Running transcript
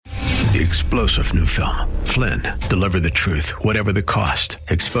the explosive new film, Flynn, Deliver the Truth, Whatever the Cost,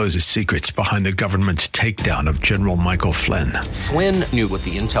 exposes secrets behind the government's takedown of General Michael Flynn. Flynn knew what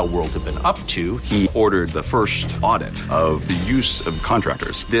the intel world had been up to. He ordered the first audit of the use of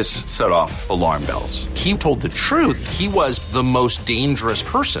contractors. This set off alarm bells. He told the truth. He was the most dangerous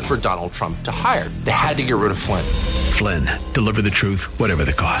person for Donald Trump to hire. They had to get rid of Flynn. Flynn, Deliver the Truth, Whatever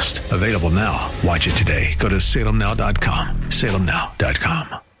the Cost. Available now. Watch it today. Go to salemnow.com.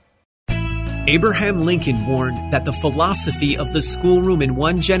 salemnow.com. Abraham Lincoln warned that the philosophy of the schoolroom in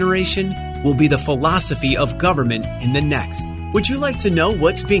one generation will be the philosophy of government in the next. Would you like to know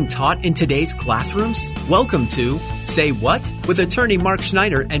what's being taught in today's classrooms? Welcome to Say What? With attorney Mark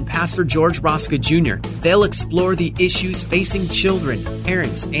Schneider and Pastor George Rosca Jr. They'll explore the issues facing children,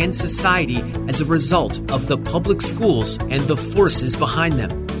 parents, and society as a result of the public schools and the forces behind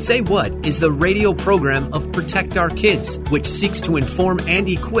them. Say What is the radio program of Protect Our Kids, which seeks to inform and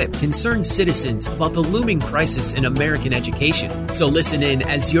equip concerned citizens about the looming crisis in American education. So listen in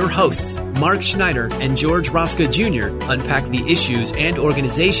as your hosts, Mark Schneider and George Rosca Jr., unpack the issues and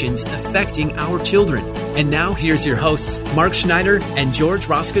organizations affecting our children. And now here's your hosts, Mark Schneider and George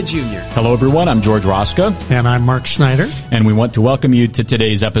Rosca Jr. Hello, everyone. I'm George Rosca. And I'm Mark Schneider. And we want to welcome you to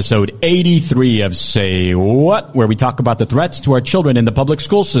today's episode 83 of Say What, where we talk about the threats to our children in the public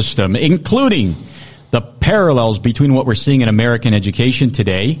school system, including the parallels between what we're seeing in American education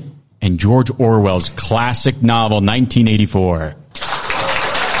today and George Orwell's classic novel, 1984.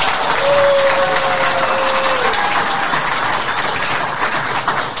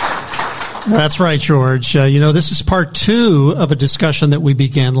 That's right, George. This is part 2 of a discussion that we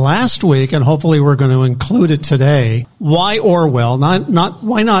began last week, and hopefully we're going to include it today. Why Orwell?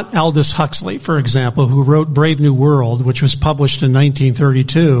 Why not Aldous Huxley, for example, who wrote Brave New World, which was published in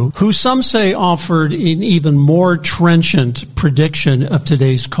 1932, who some say offered an even more trenchant prediction of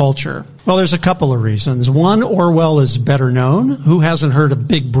today's culture? Well, there's a couple of reasons. One, Orwell is better known. Who hasn't heard of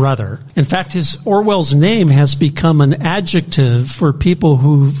Big Brother? In fact, Orwell's name has become an adjective for people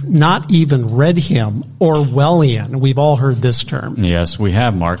who've not even read him, Orwellian. We've all heard this term. Yes, we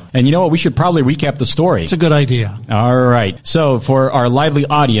have, Mark. And you know what? We should probably recap the story. It's a good idea. All right. So for our lively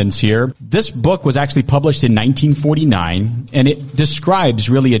audience here, this book was actually published in 1949, and it describes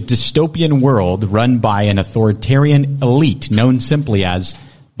really a dystopian world run by an authoritarian elite known simply as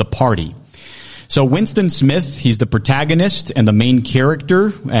the Party. So Winston Smith, he's the protagonist and the main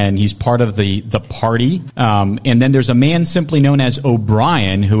character, and he's part of the Party. And then there's a man simply known as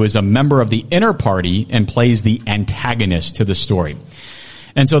O'Brien, who is a member of the Inner Party and plays the antagonist to the story.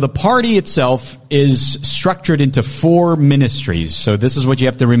 And so the Party itself is structured into 4 ministries. So this is what you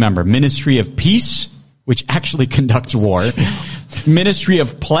have to remember. Ministry of Peace, which actually conducts war. Ministry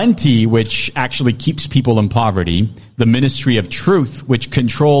of Plenty, which actually keeps people in poverty. The Ministry of Truth, which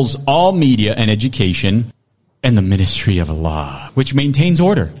controls all media and education. And the Ministry of Law, which maintains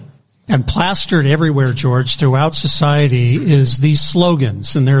order. And plastered everywhere, George, throughout society is these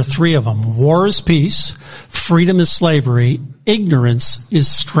slogans, and there are 3 of them. War is peace, freedom is slavery, ignorance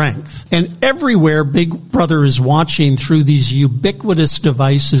is strength. And everywhere Big Brother is watching through these ubiquitous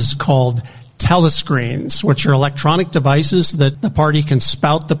devices called telescreens, which are electronic devices that the Party can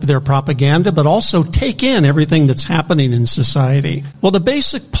spout their propaganda, but also take in everything that's happening in society. Well, the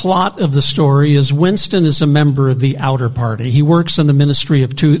basic plot of the story is Winston is a member of the Outer Party. He works in the Ministry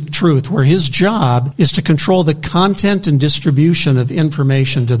of Truth, where his job is to control the content and distribution of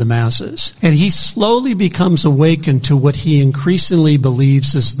information to the masses. And he slowly becomes awakened to what he increasingly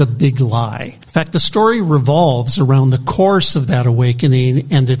believes is the big lie. In fact, the story revolves around the course of that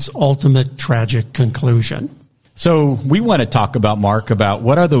awakening and its ultimate tragic conclusion. So we want to talk about, Mark, about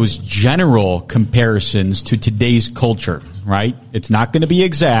what are those general comparisons to today's culture, right? It's not going to be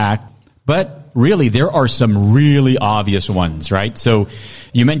exact, but really there are some really obvious ones, right? So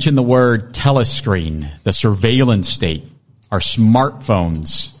you mentioned the word telescreen, the surveillance state, our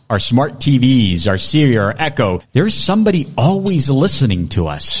smartphones, our smart TVs, our Siri, our Echo. There's somebody always listening to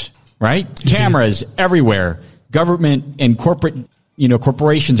us, right? Cameras everywhere. Government and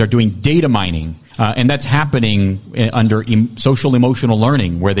corporations are doing data mining, and that's happening under social emotional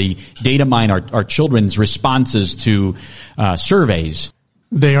learning, where they data mine our children's responses to surveys.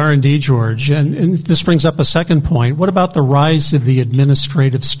 They are indeed, George. And this brings up a second point. What about the rise of the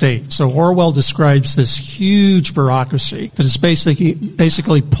administrative state? So Orwell describes this huge bureaucracy that is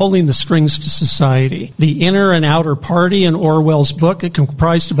basically pulling the strings to society. The Inner and Outer Party in Orwell's book, it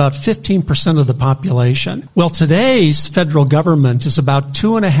comprised about 15% of the population. Well, today's federal government is about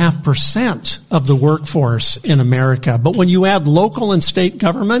 2.5% of the workforce in America. But when you add local and state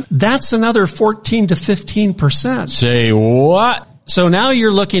government, that's another 14 to 15%. Say what? So now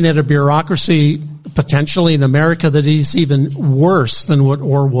you're looking at a bureaucracy potentially in America that is even worse than what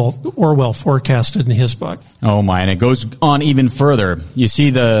Orwell forecasted in his book. Oh my, and it goes on even further. You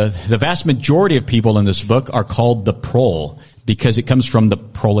see, the vast majority of people in this book are called the prole because it comes from the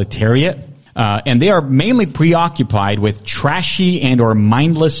proletariat. And they are mainly preoccupied with trashy and or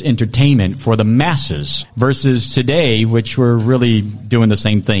mindless entertainment for the masses versus today, which we're really doing the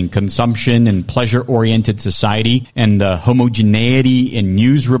same thing. Consumption and pleasure-oriented society and the homogeneity in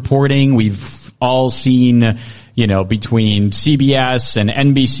news reporting. We've all seen, between CBS and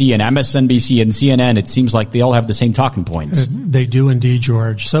NBC and MSNBC and CNN, it seems like they all have the same talking points. They do indeed,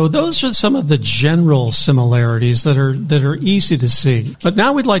 George. So those are some of the general similarities that are easy to see. But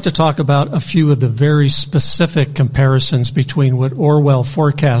now we'd like to talk about a few of the very specific comparisons between what Orwell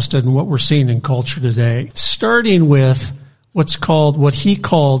forecasted and what we're seeing in culture today. Starting with what he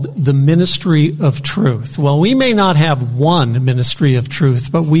called the Ministry of Truth. Well, we may not have one Ministry of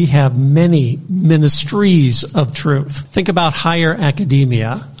Truth, but we have many ministries of truth. Think about higher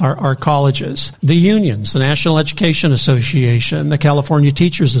academia, our colleges, the unions, the National Education Association, the California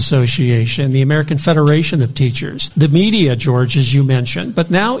Teachers Association, the American Federation of Teachers, the media, George, as you mentioned,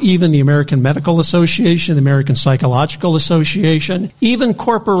 but now even the American Medical Association, the American Psychological Association, even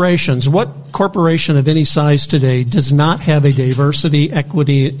corporations. What corporation of any size today does not have a diversity,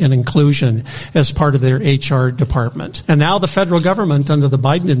 equity, and inclusion as part of their HR department? And now the federal government under the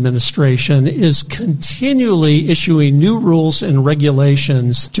Biden administration is continually issuing new rules and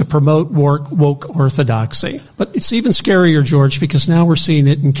regulations to promote woke orthodoxy. But it's even scarier, George, because now we're seeing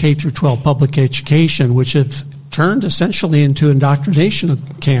it in K through 12 public education, which have turned essentially into indoctrination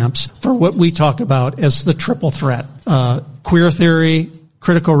camps for what we talk about as the triple threat. Queer theory,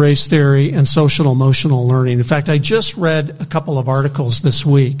 critical race theory, and social emotional learning. In fact, I just read a couple of articles this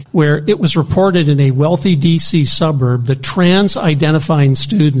week where it was reported in a wealthy D.C. suburb that trans-identifying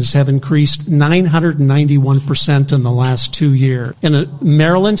students have increased 991% in the last 2 years. In a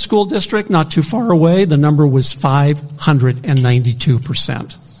Maryland school district not too far away, the number was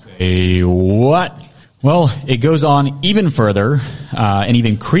 592%. Hey, what? Well, it goes on even further and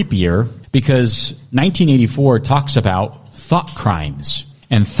even creepier because 1984 talks about thought crimes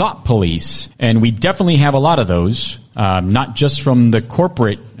and thought police, and we definitely have a lot of those, not just from the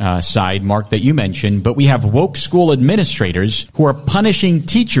corporate side, Mark, that you mentioned, but we have woke school administrators who are punishing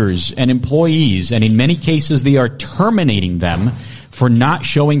teachers and employees, and in many cases they are terminating them for not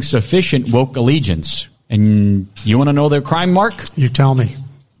showing sufficient woke allegiance. And you want to know their crime, Mark? You tell me.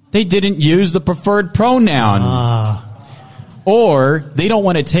 They didn't use the preferred pronoun. Or they don't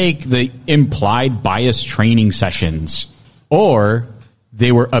want to take the implied bias training sessions. Or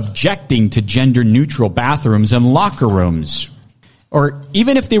they were objecting to gender-neutral bathrooms and locker rooms. Or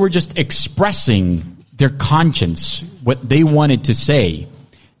even if they were just expressing their conscience, what they wanted to say,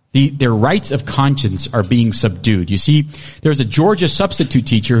 their rights of conscience are being subdued. You see, there's a Georgia substitute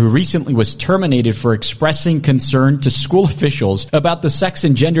teacher who recently was terminated for expressing concern to school officials about the sex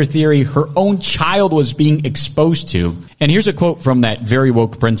and gender theory her own child was being exposed to. And here's a quote from that very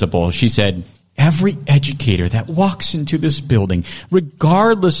woke principal. She said, "Every educator that walks into this building,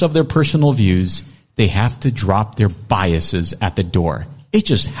 regardless of their personal views, they have to drop their biases at the door. It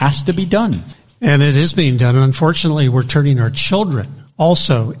just has to be done." And it is being done. And unfortunately, we're turning our children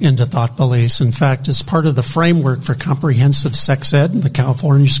also into thought police. In fact, as part of the framework for comprehensive sex ed in the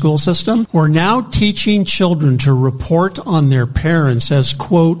California school system, we're now teaching children to report on their parents as,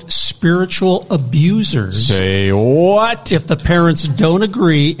 quote, spiritual abusers. Say what? If the parents don't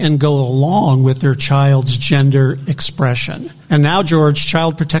agree and go along with their child's gender expression. And now, George,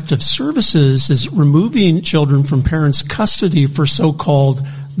 Child Protective Services is removing children from parents' custody for so-called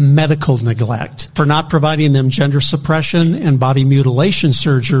medical neglect, for not providing them gender suppression and body mutilation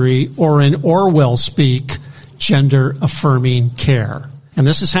surgery, or in Orwell speak, gender affirming care. And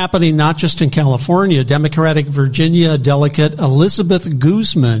this is happening not just in California. Democratic Virginia Delegate Elizabeth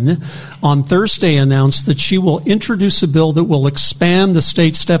Guzman on Thursday announced that she will introduce a bill that will expand the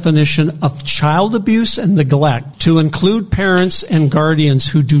state's definition of child abuse and neglect to include parents and guardians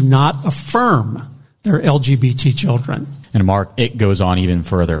who do not affirm their LGBT children. And Mark, it goes on even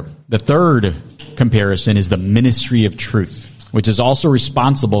further. The third comparison is the Ministry of Truth, which is also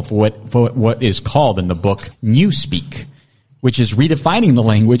responsible for what is called in the book Newspeak, which is redefining the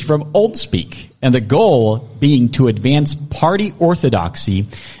language from Old Speak, and the goal being to advance party orthodoxy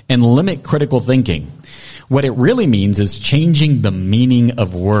and limit critical thinking. What it really means is changing the meaning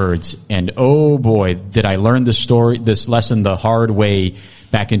of words. And oh boy, did I learn this lesson the hard way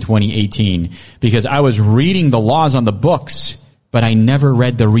back in 2018, because I was reading the laws on the books, but I never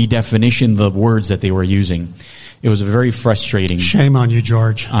read the redefinition of the words that they were using. It was very frustrating. Shame on you,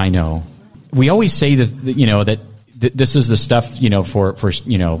 George. I know. We always say that this is the stuff, for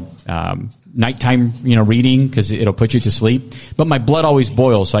nighttime, reading, because it'll put you to sleep. But my blood always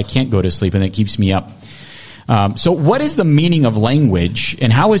boils, so I can't go to sleep, and it keeps me up. So what is the meaning of language,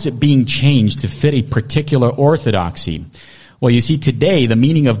 and how is it being changed to fit a particular orthodoxy? Well, you see, today, the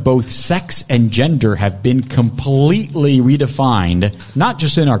meaning of both sex and gender have been completely redefined, not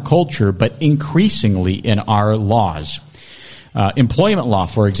just in our culture, but increasingly in our laws. Employment law,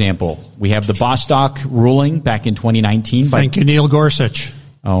 for example. We have the Bostock ruling back in 2019. Thank you, Neil Gorsuch.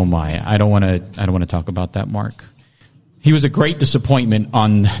 Oh my, I don't want to talk about that, Mark. He was a great disappointment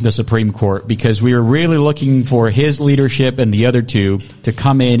on the Supreme Court because we were really looking for his leadership and the other two to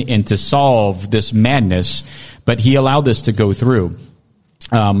come in and to solve this madness, but he allowed this to go through.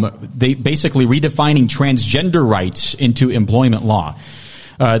 They basically redefining transgender rights into employment law.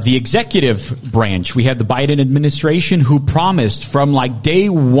 The executive branch, we had the Biden administration who promised from like day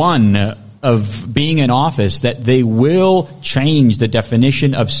one of being in office that they will change the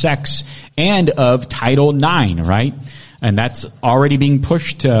definition of sex and of Title IX, right? And that's already being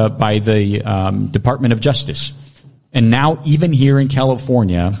pushed by the Department of Justice. And now even here in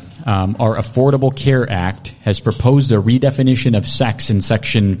California, our Affordable Care Act has proposed a redefinition of sex in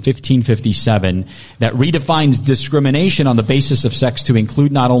Section 1557 that redefines discrimination on the basis of sex to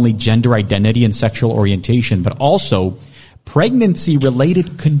include not only gender identity and sexual orientation, but also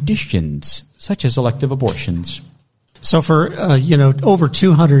pregnancy-related conditions, such as elective abortions. So for, over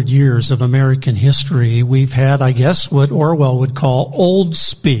 200 years of American history, we've had, I guess, what Orwell would call old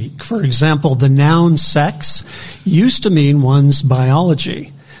speak. For example, the noun sex used to mean one's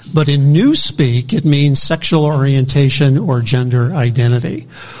biology. But in newspeak, it means sexual orientation or gender identity.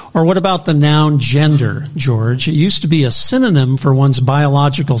 Or what about the noun gender, George? It used to be a synonym for one's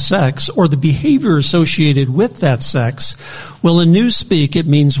biological sex or the behavior associated with that sex. Well, in newspeak, it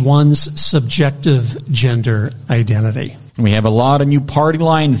means one's subjective gender identity. We have a lot of new party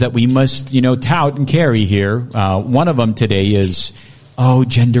lines that we must, tout and carry here. One of them today is,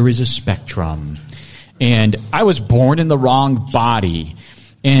 gender is a spectrum. And I was born in the wrong body.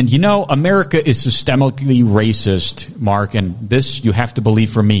 And America is systemically racist, Mark, and this you have to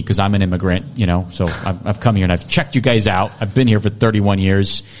believe for me because I'm an immigrant, so I've come here and I've checked you guys out. I've been here for 31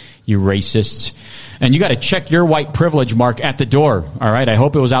 years, you racists. And you got to check your white privilege, Mark, at the door, all right? I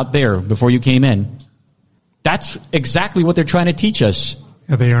hope it was out there before you came in. That's exactly what they're trying to teach us.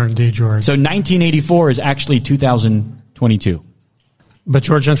 Yeah, they are indeed, George. So 1984 is actually 2022. But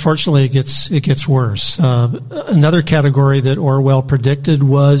George, unfortunately, it gets worse. Another category that Orwell predicted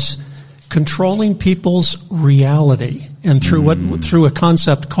was controlling people's reality, and through a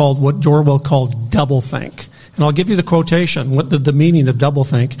concept called what Orwell called doublethink. And I'll give you the quotation. What the meaning of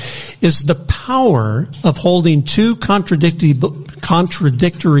doublethink is the power of holding two contradictory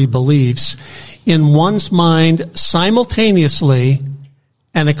beliefs in one's mind simultaneously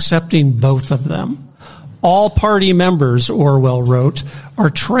and accepting both of them. All party members, Orwell wrote,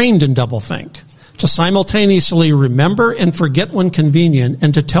 are trained in doublethink, to simultaneously remember and forget when convenient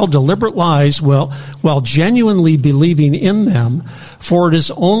and to tell deliberate lies while genuinely believing in them, for it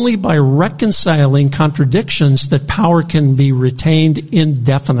is only by reconciling contradictions that power can be retained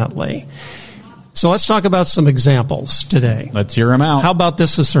indefinitely. So let's talk about some examples today. Let's hear them out. How about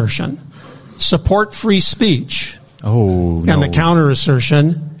this assertion? Support free speech. Oh, no. And the counter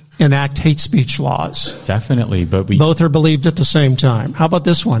assertion, enact hate speech laws. Definitely, but both are believed at the same time. How about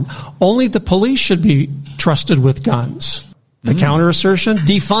this one? Only the police should be trusted with guns. The counter assertion,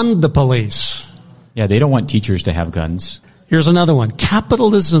 defund the police. Yeah, they don't want teachers to have guns. Here's another one.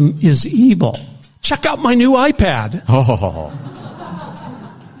 Capitalism is evil. Check out my new iPad. Oh.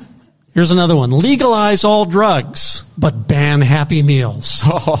 Here's another one. Legalize all drugs, but ban Happy Meals.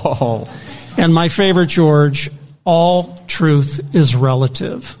 Oh. And my favorite, George, all truth is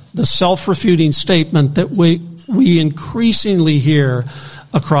relative. The self-refuting statement that we increasingly hear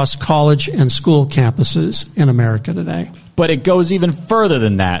across college and school campuses in America today. But it goes even further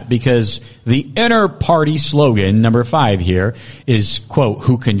than that because the inner party slogan, number 5 here, is, quote,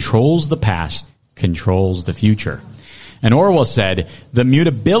 who controls the past controls the future. And Orwell said, the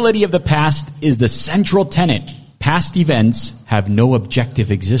mutability of the past is the central tenet. Past events have no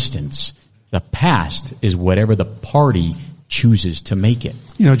objective existence. The past is whatever the party chooses to make it.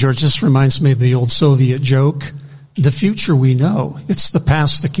 George, this reminds me of the old Soviet joke. The future we know. It's the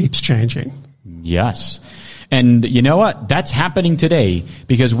past that keeps changing. Yes. And you know what? That's happening today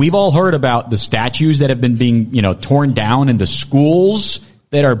because we've all heard about the statues that have been being, torn down in the schools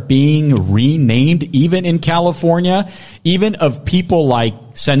that are being renamed, even in California, even of people like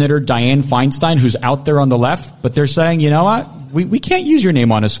Senator Dianne Feinstein, who's out there on the left, but they're saying, you know what, we can't use your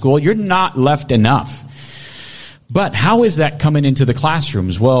name on a school. You're not left enough. But how is that coming into the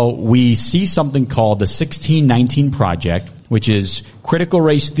classrooms? Well, we see something called the 1619 Project, which is critical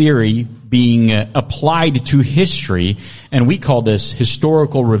race theory being applied to history, and we call this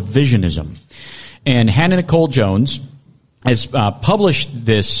historical revisionism. And Hannah Nicole Jones has published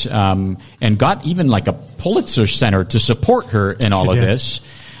this and got even like a Pulitzer Center to support her in all of this.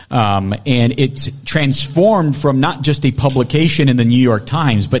 And it's transformed from not just a publication in the New York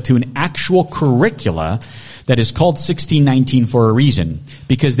Times, but to an actual curricula that is called 1619 for a reason,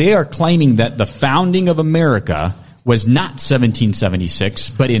 because they are claiming that the founding of America was not 1776,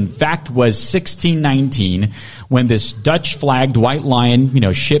 but in fact was 1619 when this Dutch flagged White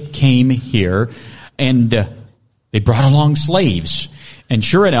Lion, ship came here, and they brought along slaves. And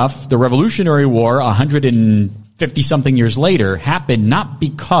sure enough, the Revolutionary War 150 something years later happened not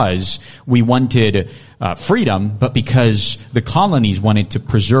because we wanted freedom, but because the colonies wanted to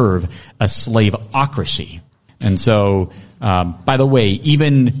preserve a slaveocracy. And so, by the way,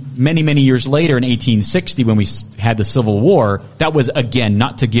 even many, many years later in 1860 when we had the Civil War, that was, again,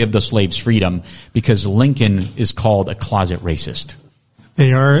 not to give the slaves freedom, because Lincoln is called a closet racist.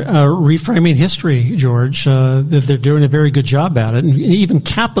 They are reframing history, George. They're doing a very good job at it. And even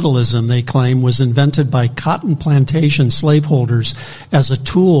capitalism, they claim, was invented by cotton plantation slaveholders as a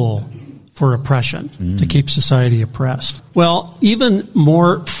tool for oppression, to keep society oppressed. Well, even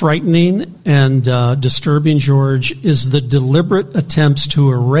more frightening and disturbing, George, is the deliberate attempts to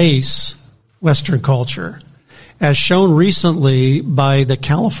erase Western culture, as shown recently by the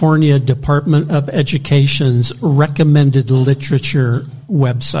California Department of Education's recommended literature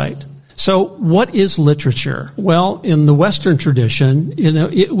website. So what is literature? Well, in the Western tradition,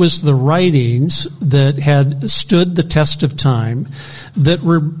 it was the writings that had stood the test of time, that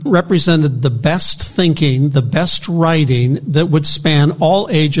represented the best thinking, the best writing that would span all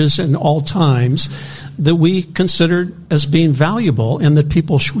ages and all times, that we considered as being valuable and that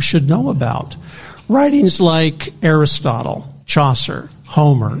people should know about. Writings like Aristotle, Chaucer,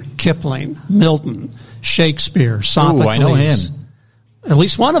 Homer, Kipling, Milton, Shakespeare, Sophocles. Ooh, I know him. At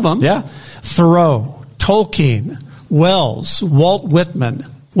least one of them. Yeah. Thoreau, Tolkien, Wells, Walt Whitman.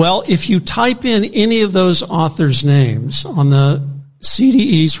 Well, if you type in any of those authors' names on the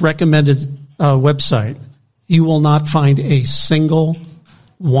CDE's recommended website, you will not find a single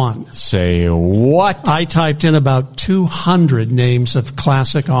one. Say what? I typed in about 200 names of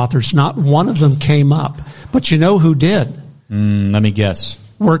classic authors. Not one of them came up. But you know who did? Let me guess.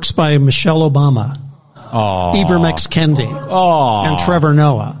 Works by Michelle Obama, Ibram X. Kendi, and Trevor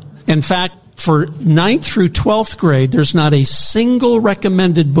Noah. In fact, for 9th through 12th grade, there's not a single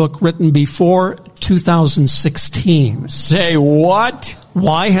recommended book written before 2016. Say what?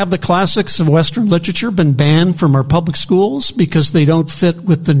 Why have the classics of Western literature been banned from our public schools? Because they don't fit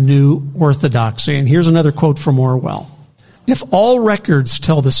with the new orthodoxy. And here's another quote from Orwell. If all records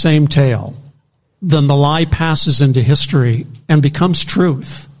tell the same tale, then the lie passes into history and becomes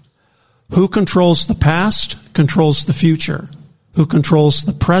truth. Who controls the past controls the future. Who controls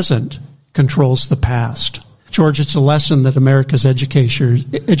the present controls the past. George, it's a lesson that America's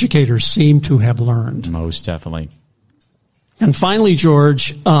educators seem to have learned. Most definitely. And finally,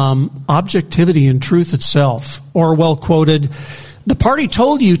 George, objectivity and truth itself. Orwell quoted, "The party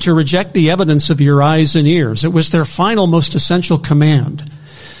told you to reject the evidence of your eyes and ears. It was their final, most essential command."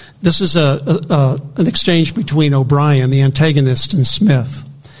 This is an exchange between O'Brien, the antagonist, and Smith.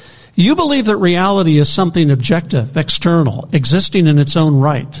 "You believe that reality is something objective, external, existing in its own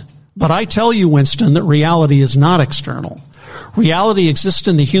right. But I tell you, Winston, that reality is not external. Reality exists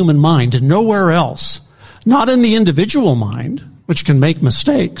in the human mind and nowhere else. Not in the individual mind, which can make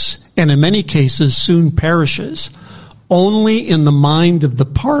mistakes, and in many cases soon perishes. Only in the mind of the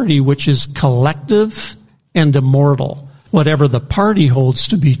party, which is collective and immortal. Whatever the party holds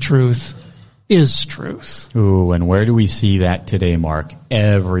to be truth is truth." Ooh, and where do we see that today, Mark?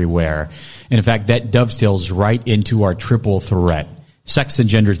 Everywhere. And in fact, that dovetails right into our triple threat. Sex and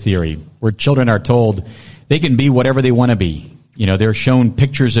gender theory, where children are told they can be whatever they want to be. They're shown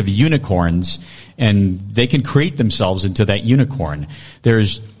pictures of unicorns, and they can create themselves into that unicorn.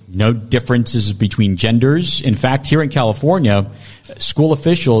 There's no differences between genders. In fact, here in California, school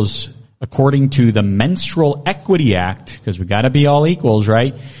officials, according to the Menstrual Equity Act, because we got to be all equals,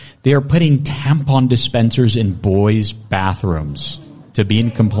 right? They are putting tampon dispensers in boys' bathrooms to be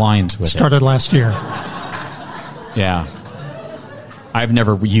in compliance with it. Started last year. Yeah. I've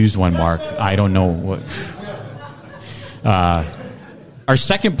never used one, Mark. I don't know what. our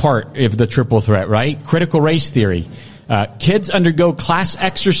second part of the triple threat, right? Critical race theory. Kids undergo class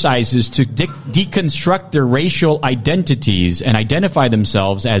exercises to deconstruct their racial identities and identify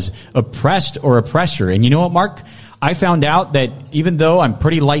themselves as oppressed or oppressor. And you know what, Mark? I found out that even though I'm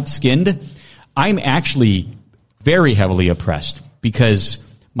pretty light-skinned, I'm actually very heavily oppressed because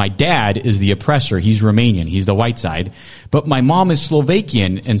my dad is the oppressor. He's Romanian. He's the white side. But my mom is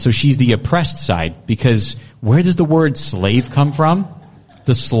Slovakian, and so she's the oppressed side because where does the word slave come from?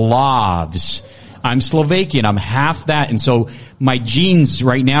 The Slavs. I'm Slovakian. I'm half that. And so my genes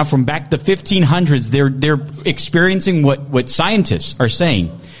right now from back the 1500s, they're experiencing what scientists are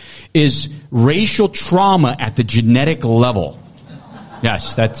saying is racial trauma at the genetic level.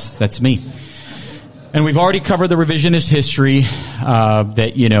 Yes, that's me. And we've already covered the revisionist history,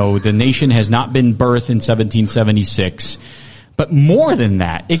 that, the nation has not been birthed in 1776. But more than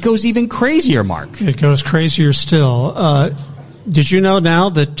that, it goes even crazier, Mark. It goes crazier still. Did you know now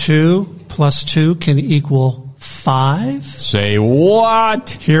that 2 + 2 can equal 5? Say what?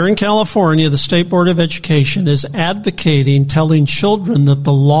 Here in California, the State Board of Education is advocating telling children that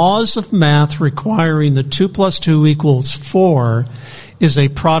the laws of math requiring the 2 + 2 = 4 is a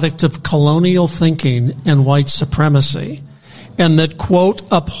product of colonial thinking and white supremacy. And that, quote,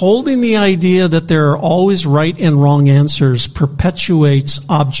 upholding the idea that there are always right and wrong answers perpetuates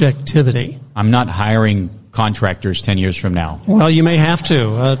objectivity. I'm not hiring contractors 10 years from now. Well, you may have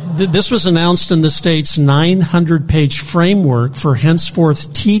to. This was announced in the state's 900-page framework for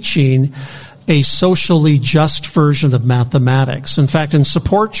henceforth teaching a socially just version of mathematics. In fact, in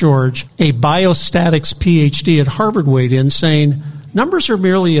support, George, a biostatics PhD at Harvard weighed in saying, numbers are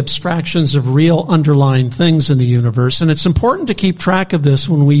merely abstractions of real underlying things in the universe, and it's important to keep track of this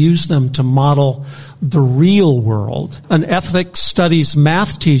when we use them to model the real world. An ethics studies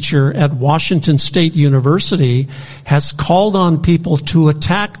math teacher at Washington State University has called on people to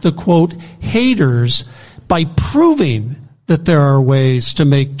attack the, quote, haters by proving that there are ways to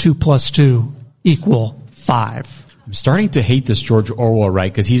make 2 + 2 = 5. I'm starting to hate this George Orwell,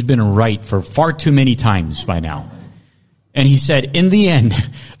 right? Because he's been right for far too many times by now. And he said, in the end,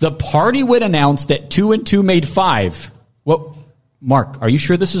 the party would announce that 2 and 2 made 5. Well, Mark, are you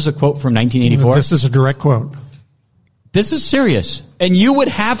sure this is a quote from 1984? This is a direct quote. This is serious. And you would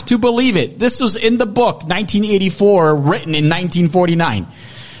have to believe it. This was in the book, 1984, written in 1949.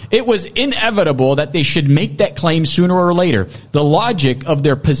 It was inevitable that they should make that claim sooner or later. The logic of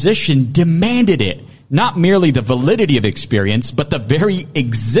their position demanded it. Not merely the validity of experience, but the very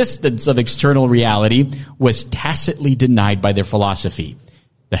existence of external reality was tacitly denied by their philosophy.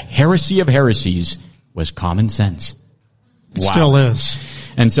 The heresy of heresies was common sense. It still is.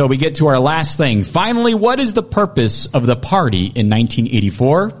 And so we get to our last thing. Finally, what is the purpose of the party in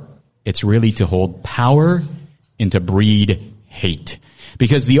 1984? It's really to hold power and to breed hate.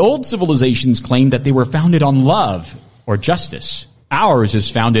 Because the old civilizations claimed that they were founded on love or justice. Ours is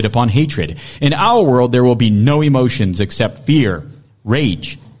founded upon hatred. In our world, there will be no emotions except fear,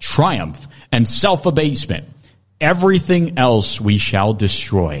 rage, triumph, and self-abasement. Everything else we shall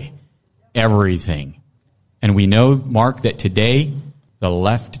destroy. Everything. And we know, Mark, that today the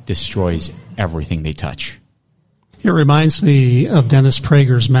left destroys everything they touch. It reminds me of Dennis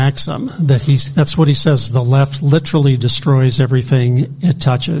Prager's maxim that that's what he says, the left literally destroys everything it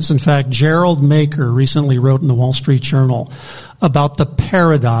touches. In fact, Gerald Maker recently wrote in the Wall Street Journal about the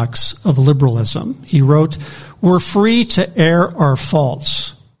paradox of liberalism. He wrote, we're free to air our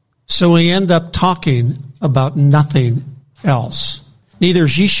faults, so we end up talking about nothing else. Neither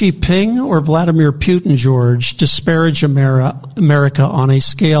Xi Jinping or Vladimir Putin, George, disparage America on a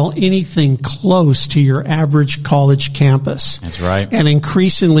scale anything close to your average college campus. That's right. And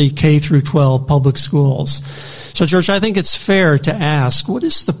increasingly K through 12 public schools. So, George, I think it's fair to ask, what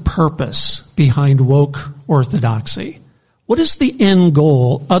is the purpose behind woke orthodoxy? What is the end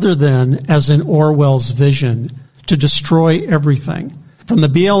goal other than, as in Orwell's vision, to destroy everything? From the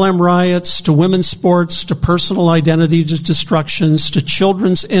BLM riots to women's sports to personal identity destructions to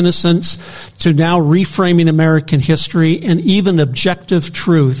children's innocence to now reframing American history and even objective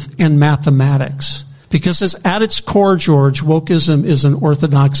truth and mathematics. Because at its core, George, wokeism is an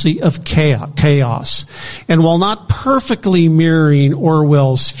orthodoxy of chaos. And while not perfectly mirroring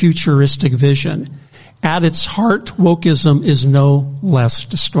Orwell's futuristic vision, at its heart, wokeism is no less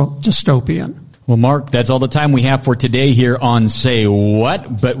dystopian. Well, Mark, that's all the time we have for today here on Say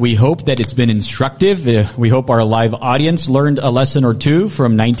What, but we hope that it's been instructive. We hope our live audience learned a lesson or two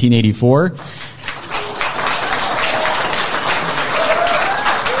from 1984.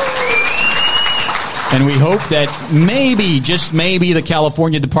 And we hope that maybe, just maybe, the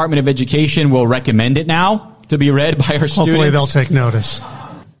California Department of Education will recommend it now to be read by our students. Hopefully they'll take notice.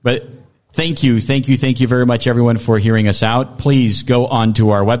 But thank you very much, everyone, for hearing us out. Please go on to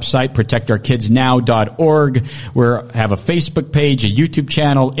our website, protectourkidsnow.org. We have a Facebook page, a YouTube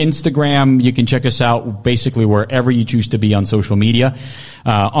channel, Instagram. You can check us out basically wherever you choose to be on social media.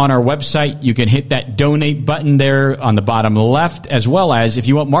 On our website, you can hit that donate button there on the bottom left, as well as if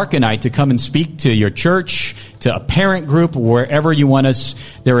you want Mark and I to come and speak to your church, to a parent group, wherever you want us,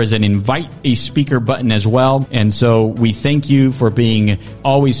 there is an invite a speaker button as well. And so we thank you for being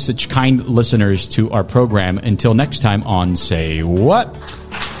always such kind listeners to our program. Until next time on Say What?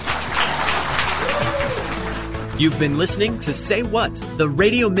 You've been listening to Say What, the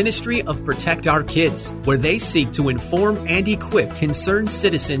radio ministry of Protect Our Kids, where they seek to inform and equip concerned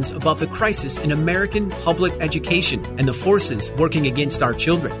citizens about the crisis in American public education and the forces working against our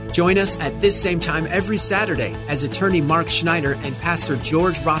children. Join us at this same time every Saturday as attorney Mark Schneider and Pastor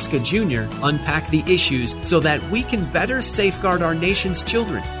George Rosca Jr. unpack the issues so that we can better safeguard our nation's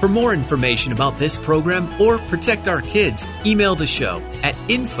children. For more information about this program or Protect Our Kids, email the show at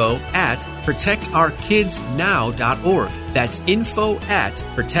info@protectourkidsnow.org. That's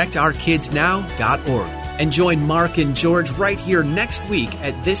info@protectourkidsnow.org. And join Mark and George right here next week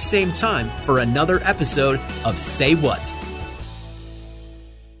at this same time for another episode of Say What.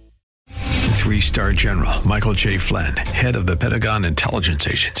 3-star General Michael J. Flynn, head of the Pentagon Intelligence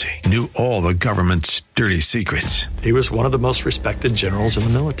Agency, knew all the government's dirty secrets. He was one of the most respected generals in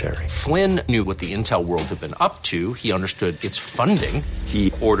the military. Flynn knew what the intel world had been up to. He understood its funding.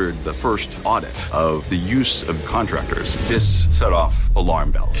 He ordered the first audit of the use of contractors. This set off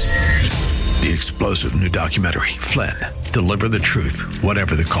alarm bells. The explosive new documentary, Flynn, Deliver the Truth,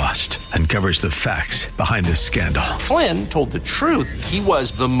 Whatever the Cost, uncovers the facts behind this scandal. Flynn told the truth. He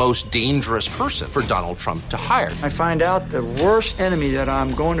was the most dangerous person for Donald Trump to hire. I find out the worst enemy that I'm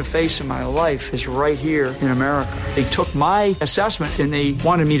going to face in my life is right here in America. They took my assessment and they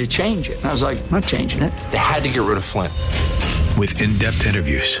wanted me to change it. And I was like, I'm not changing it. They had to get rid of Flynn. With in-depth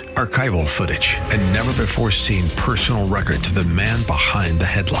interviews, archival footage, and never-before-seen personal records of the man behind the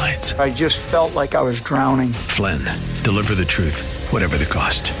headlines. I just felt like I was drowning. Flynn, Deliver the Truth, Whatever the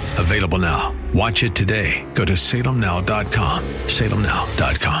Cost. Available now. Watch it today. Go to salemnow.com.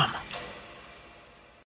 salemnow.com.